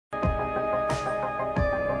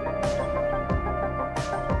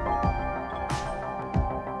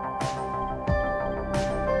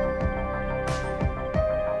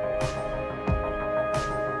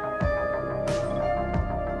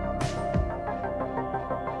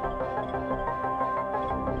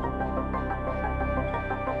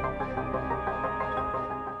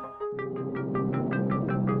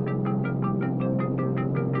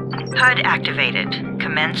HUD activated.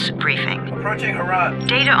 Commence briefing. Approaching Hadron.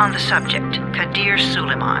 Data on the subject, Kadir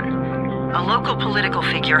Suleiman. A local political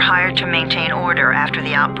figure hired to maintain order after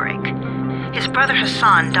the outbreak. His brother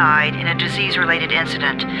Hassan died in a disease-related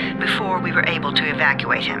incident before we were able to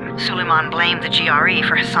evacuate him. Suleiman blamed the GRE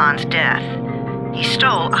for Hassan's death. He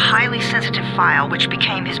stole a highly sensitive file which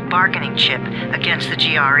became his bargaining chip against the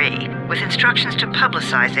GRE, with instructions to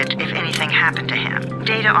publicize it if anything happened to him.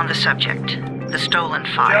 Data on the subject, the stolen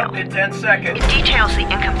file. Jump in 10 seconds. It details the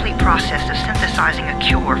incomplete process of synthesizing a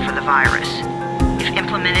cure for the virus. If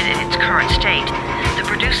implemented in its current state, the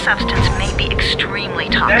produced substance may be extremely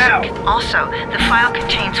toxic. Now. Also, the file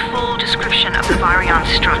contains full description of the virion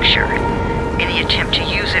structure. Any attempt to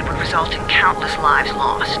use it would result in countless lives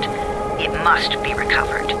lost. It must be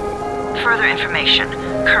recovered. Further information,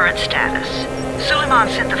 current status. Suleiman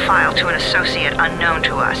sent the file to an associate unknown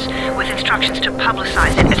to us, with instructions to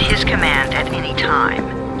publicize it at his command at any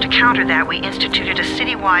time. To counter that, we instituted a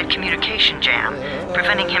citywide communication jam,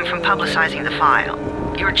 preventing him from publicizing the file.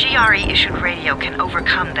 Your GRE-issued radio can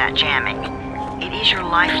overcome that jamming. It is your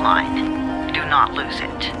lifeline. Do not lose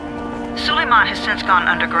it. Suleiman has since gone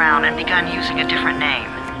underground and begun using a different name.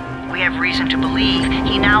 We have reason to believe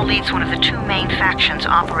he now leads one of the two main factions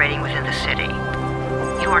operating within the city.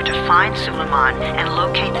 You are to find Suleiman and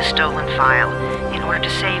locate the stolen file in order to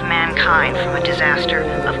save mankind from a disaster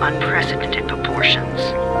of unprecedented proportions.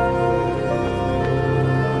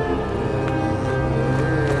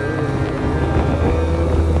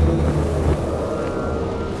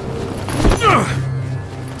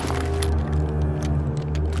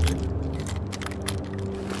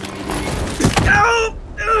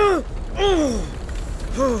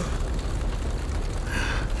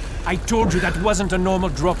 I told you that wasn't a normal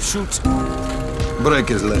drop shoot. Break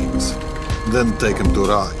his legs, then take him to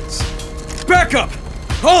rides. Back up!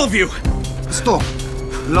 All of you! Stop!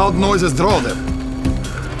 Loud noises draw them.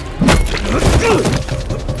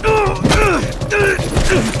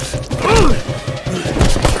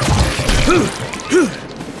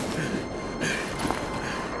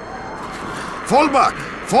 Fall back!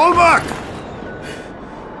 Fall back!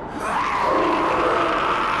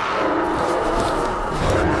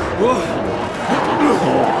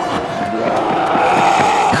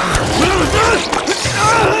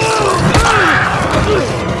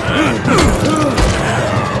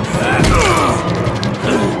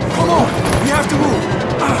 Come on! We have to move!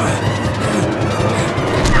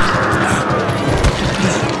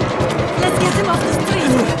 Let's get him off the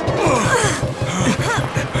street!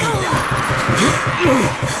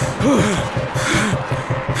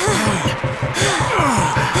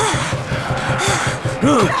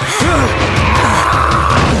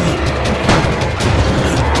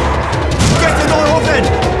 Get the door open!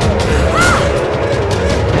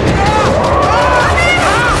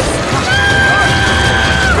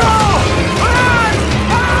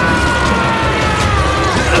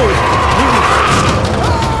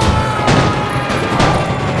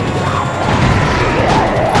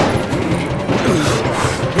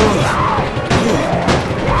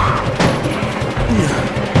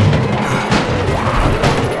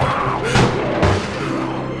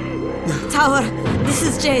 Tower, this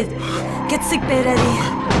is Jade. Get sickbay ready.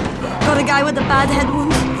 Got a guy with a bad head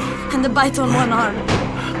wound and a bite on one arm.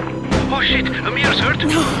 Oh shit, Amir's hurt?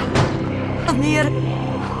 No, Amir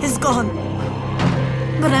is gone.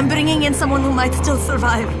 But I'm bringing in someone who might still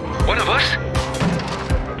survive. One of us?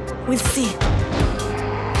 We'll see.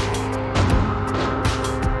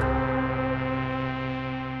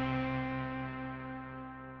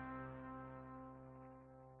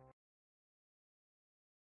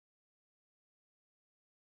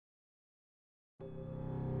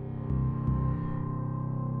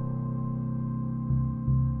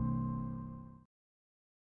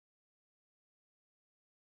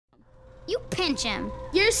 You pinch him.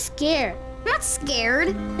 You're scared. I'm not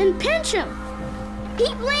scared. Then pinch him.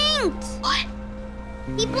 He blinked. What?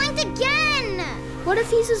 He blinked again. What if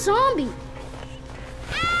he's a zombie?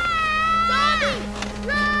 Ah! Zombie!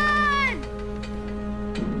 Run!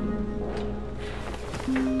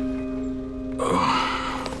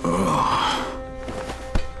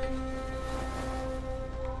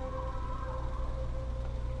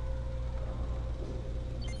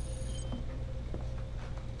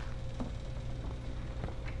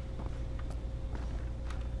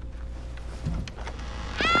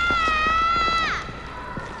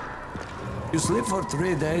 You sleep for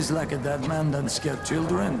 3 days like a dead man, then scare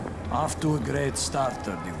children? Off to a great start,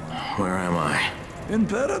 31. Where am I? In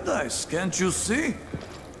paradise, can't you see?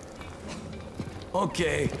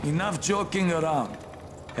 Okay, enough joking around.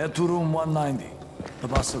 Head to room 190. The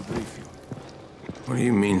boss will brief you. What do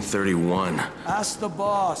you mean, 31? Ask the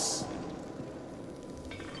boss.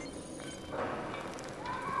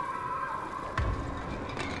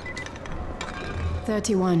 That's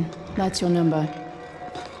your number.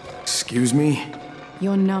 Excuse me?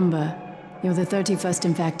 Your number. You're the 31st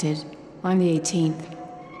infected. I'm the 18th.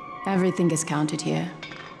 Everything is counted here.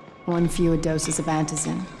 1 fewer doses of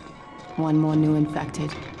antizin. 1 more new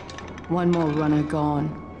infected. 1 more runner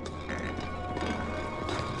gone.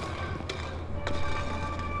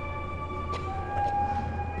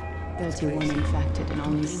 "31 infected and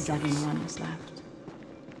only 7 runners left."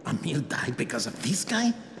 Amir died because of this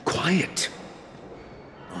guy? Quiet.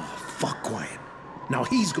 Oh, fuck quiet. Now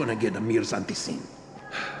he's gonna get Amir's antizin.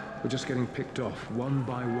 We're just getting picked off, one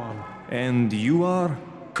by one. And you are?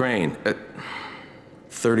 Crane,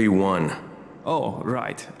 31. Oh,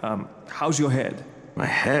 right. How's your head? My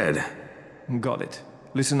head? Got it.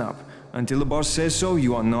 Listen up. Until the boss says so,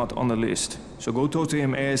 you are not on the list. So go talk to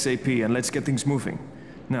him ASAP and let's get things moving.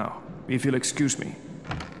 Now, if you'll excuse me.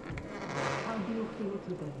 How do you feel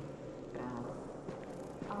today? Bad.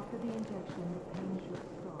 After the injection, the pain should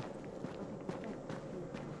stop.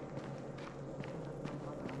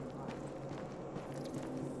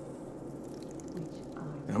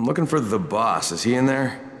 I'm looking for the boss. Is he in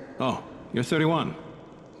there? Oh, you're 31.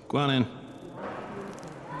 Go on in.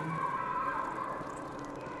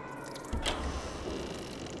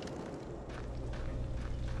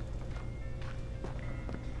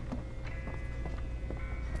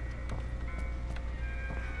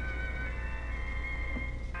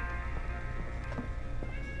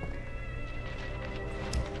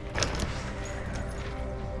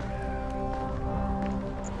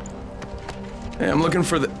 Hey, I'm looking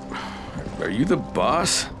for the... Are you the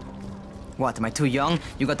boss? What, am I too young?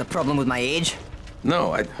 You got the problem with my age?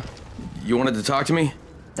 No, You wanted to talk to me?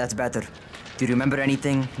 That's better. Do you remember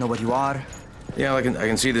anything? Know what you are? Yeah, I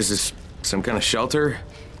can see this is some kind of shelter.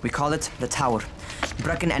 We call it the Tower.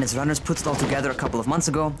 Brecken and his runners put it all together a couple of months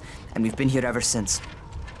ago, and we've been here ever since.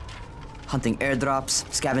 Hunting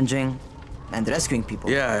airdrops, scavenging, and rescuing people.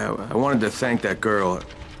 Yeah, I wanted to thank that girl.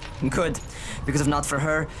 Good, because if not for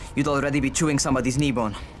her, you'd already be chewing somebody's knee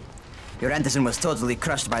bone. Your antizin was totally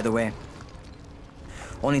crushed, by the way.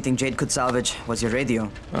 Only thing Jade could salvage was your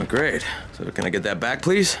radio. Oh, great. So can I get that back,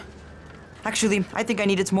 please? Actually, I think I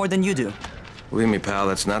need it more than you do. Believe me, pal,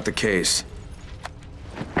 that's not the case.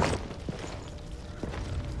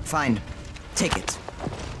 Fine. Take it.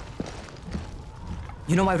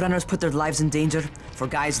 You know why runners put their lives in danger? For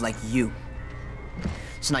guys like you.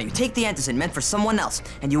 So now you take the antizin meant for someone else,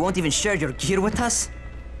 and you won't even share your gear with us?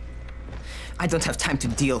 I don't have time to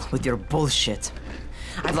deal with your bullshit.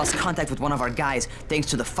 I've lost contact with one of our guys thanks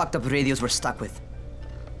to the fucked up radios we're stuck with.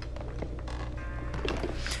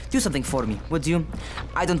 Do something for me, would you?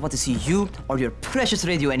 I don't want to see you or your precious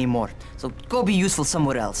radio anymore, so go be useful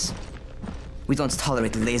somewhere else. We don't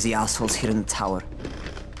tolerate lazy assholes here in the Tower.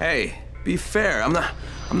 Hey, be fair. I'm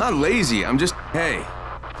not lazy. I'm just, hey,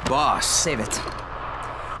 boss. Save it.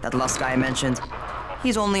 That last guy I mentioned,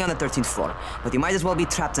 he's only on the 13th floor, but he might as well be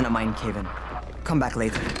trapped in a mine cave-in. Come back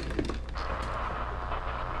later.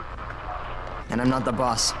 And I'm not the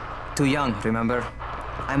boss. Too young, remember?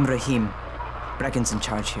 I'm Rahim. Brecken's in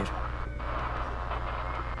charge here.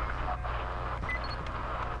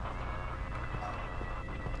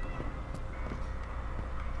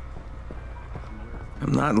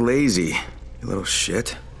 I'm not lazy, you little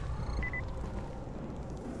shit.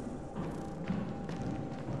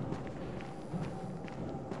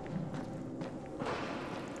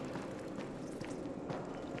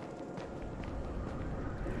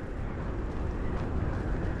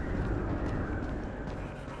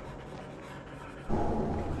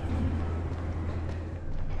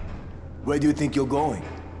 Where do you think you're going?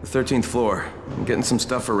 The 13th floor. I'm getting some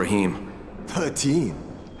stuff for Rahim. 13?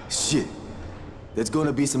 Shit. There's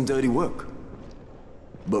gonna be some dirty work.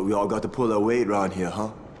 But we all got to pull our weight around here,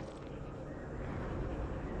 huh?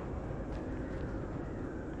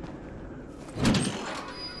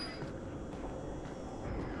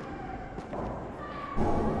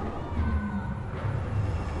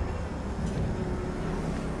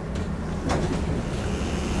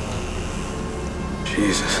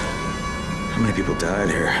 Jesus. How many people died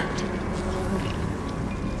here?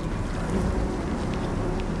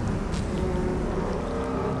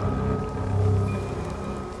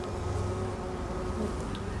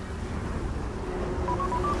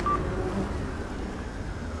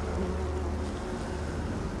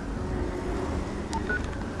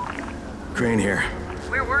 Crane here.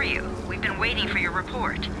 Where were you? We've been waiting for your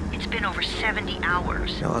report. It's been over 70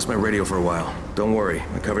 hours. I lost my radio for a while. Don't worry,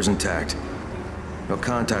 my cover's intact. No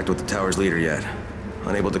contact with the tower's leader yet.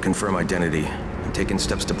 Unable to confirm identity. I'm taking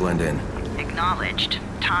steps to blend in. Acknowledged.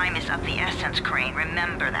 Time is of the essence, Crane.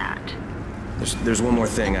 Remember that. There's one more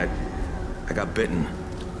thing. I got bitten.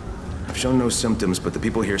 I've shown no symptoms, but the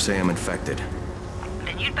people here say I'm infected.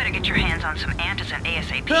 Then you'd better get your hands on some antizin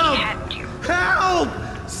ASAP. Help!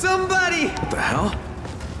 Help! Somebody! What the hell?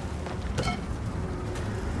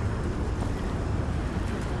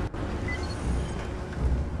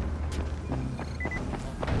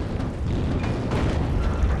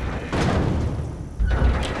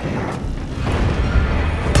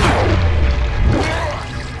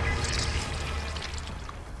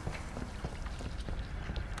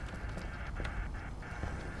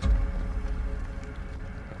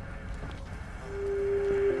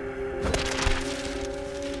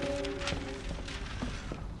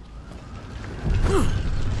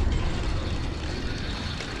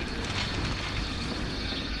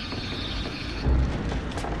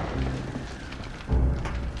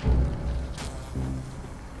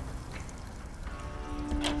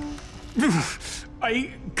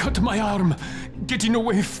 I cut my arm, getting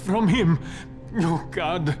away from him. Oh,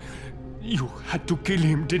 God. You had to kill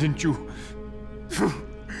him, didn't you?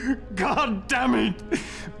 God damn it!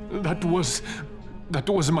 That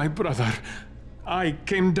was my brother. I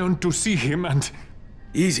came down to see him and...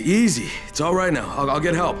 Easy. It's all right now. I'll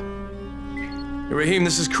get help. Hey, Raheem,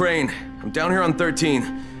 this is Crane. I'm down here on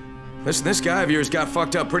 13. Listen, this guy of yours got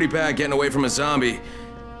fucked up pretty bad getting away from a zombie.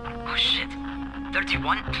 Oh, shit.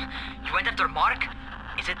 31? You went after Mark?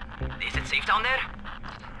 Is it safe down there?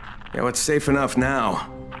 Yeah, well, it's safe enough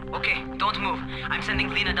now. Okay, don't move. I'm sending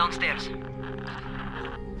Lena downstairs.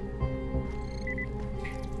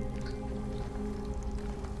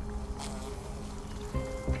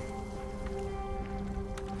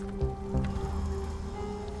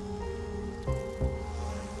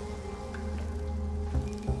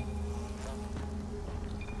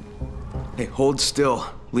 Hey, hold still.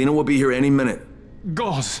 Lena will be here any minute.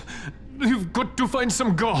 Gauze. You've got to find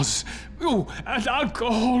some gauze. Oh, and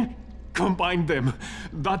alcohol. Combine them.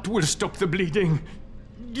 That will stop the bleeding.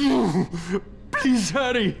 Please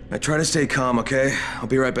hurry. Now try to stay calm, okay? I'll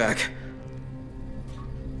be right back.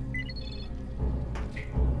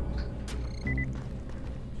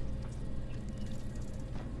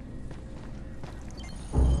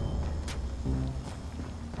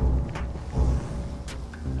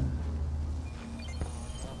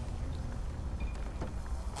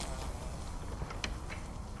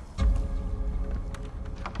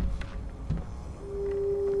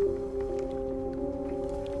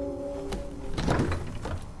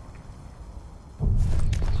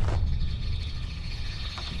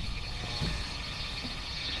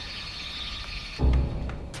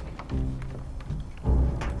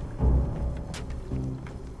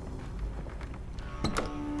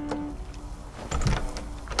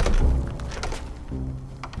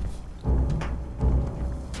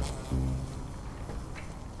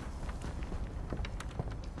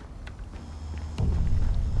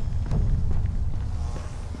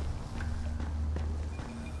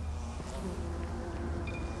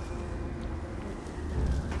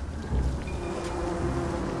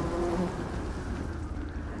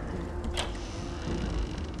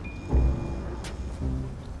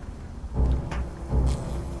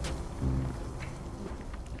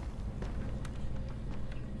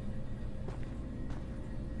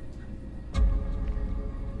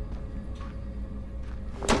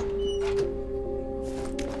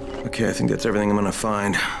 Okay, I think that's everything I'm gonna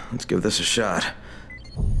find. Let's give this a shot.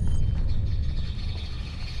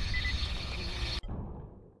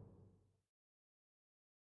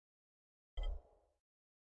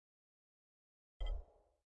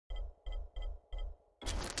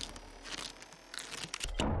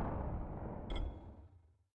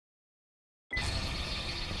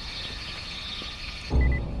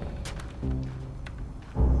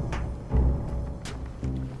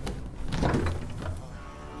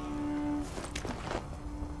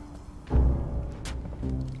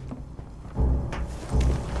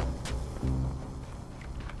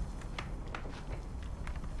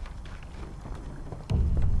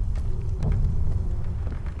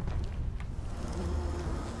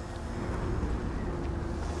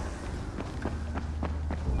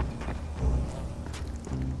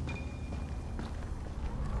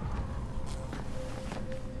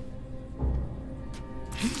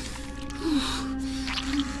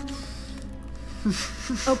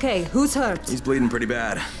 Okay, who's hurt? He's bleeding pretty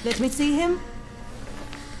bad. Let me see him.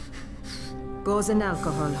 Gauze and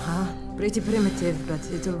alcohol, huh? Pretty primitive, but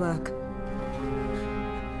it'll work.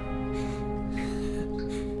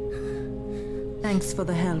 Thanks for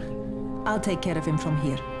the help. I'll take care of him from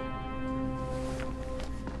here.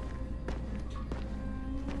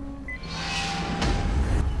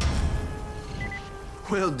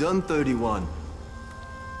 Well done, 31.